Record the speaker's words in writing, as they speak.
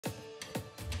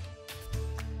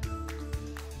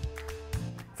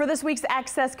For this week's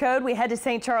access code, we head to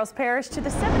St. Charles Parish to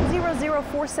the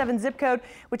 70047 zip code,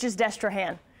 which is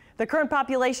Destrehan. The current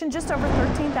population, just over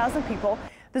 13,000 people.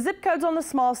 The zip code's on the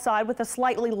small side with a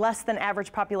slightly less than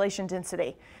average population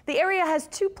density. The area has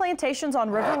two plantations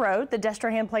on River Road, the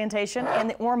Destrehan Plantation and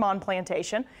the Ormond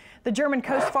Plantation. The German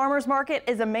Coast Farmers Market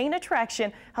is a main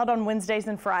attraction held on Wednesdays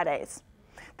and Fridays.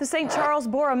 The St. Charles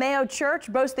Borromeo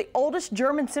Church boasts the oldest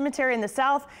German cemetery in the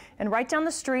South, and right down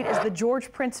the street is the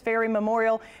George Prince Ferry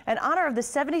Memorial in honor of the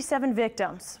 77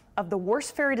 victims of the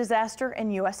worst ferry disaster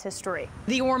in U.S. history.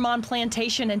 The Ormond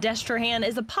Plantation in Destrehan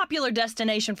is a popular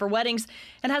destination for weddings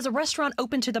and has a restaurant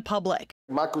open to the public.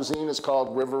 My cuisine is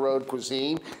called River Road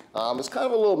Cuisine. It's kind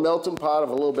of a little melting pot of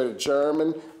a little bit of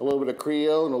German, a little bit of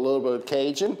Creole, and a little bit of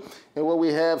Cajun. And what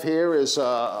we have here is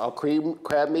our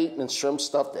crab meat and shrimp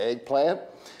stuffed eggplant.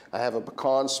 I have a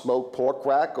pecan smoked pork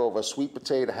rack over a sweet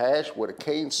potato hash with a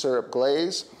cane syrup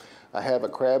glaze. I have a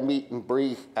crab meat and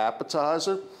brie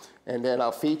appetizer. And then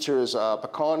our feature is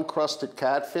pecan crusted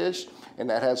catfish, and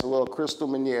that has a little crystal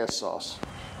meunier sauce.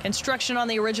 Construction on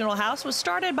the original house was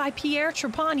started by Pierre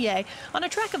Trepanier on a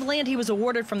tract of land he was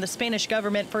awarded from the Spanish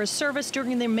government for his service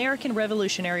during the American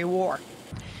Revolutionary War.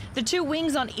 The two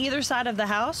wings on either side of the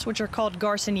house, which are called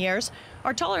garçonnières,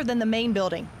 are taller than the main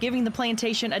building, giving the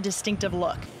plantation a distinctive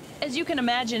look. As you can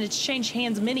imagine, it's changed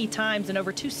hands many times in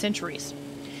over 2 centuries.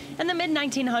 In the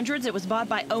mid-1900s, it was bought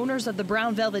by owners of the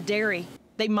Brown Velvet Dairy.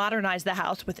 They modernized the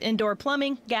house with indoor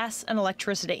plumbing, gas, and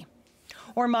electricity.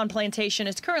 Ormond Plantation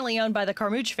is currently owned by the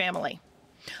Carmouche family.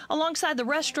 Alongside the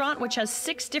restaurant, which has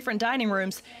 6 different dining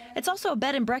rooms, it's also a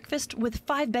bed and breakfast with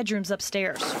 5 bedrooms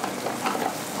upstairs.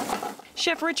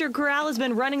 Chef Richard Corral has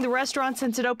been running the restaurant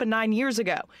since it opened 9 years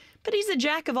ago, but he's a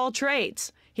jack of all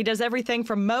trades. He does everything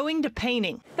from mowing to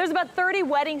painting. There's about 30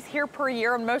 weddings here per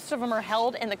year, and most of them are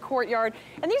held in the courtyard,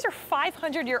 and these are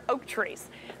 500-year oak trees.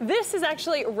 This is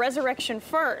actually resurrection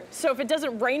fern, so if it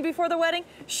doesn't rain before the wedding,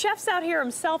 Chef's out here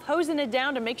himself hosing it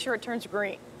down to make sure it turns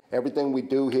green. Everything we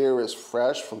do here is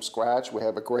fresh from scratch. We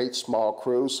have a great small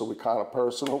crew, so we're kind of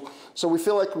personal. So we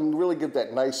feel like we can really give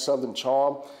that nice southern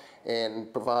charm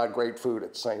and provide great food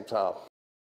at the same time.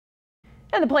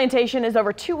 And the plantation is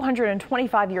over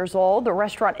 225 years old. The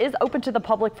restaurant is open to the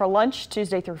public for lunch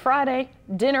Tuesday through Friday.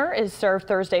 Dinner is served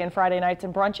Thursday and Friday nights,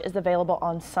 and brunch is available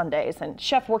on Sundays. And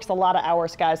Chef works a lot of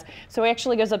hours, guys. So he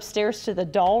actually goes upstairs to the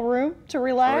doll room to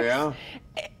relax. Oh,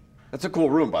 yeah? That's a cool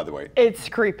room, by the way. It's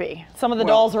creepy. Some of the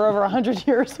dolls are over 100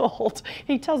 years old.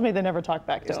 He tells me they never talk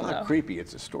back to him. It's not creepy,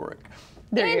 it's historic.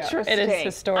 There you go. It is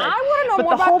historic. I want to know but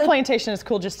more the about whole plantation is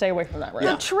cool. Just stay away from that, right?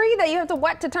 The tree that you have to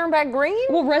wet to turn back green?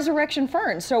 Well, resurrection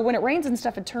fern. So when it rains and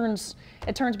stuff, it turns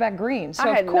back green. So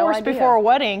I had of course, no idea. before a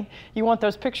wedding, you want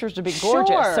those pictures to be gorgeous.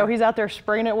 Sure. So he's out there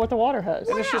spraying it with a water hose.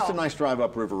 And it's just a nice drive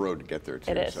up River Road to get there,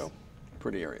 too. It is. So,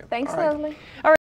 pretty area. Thanks, All right. Leslie. All right.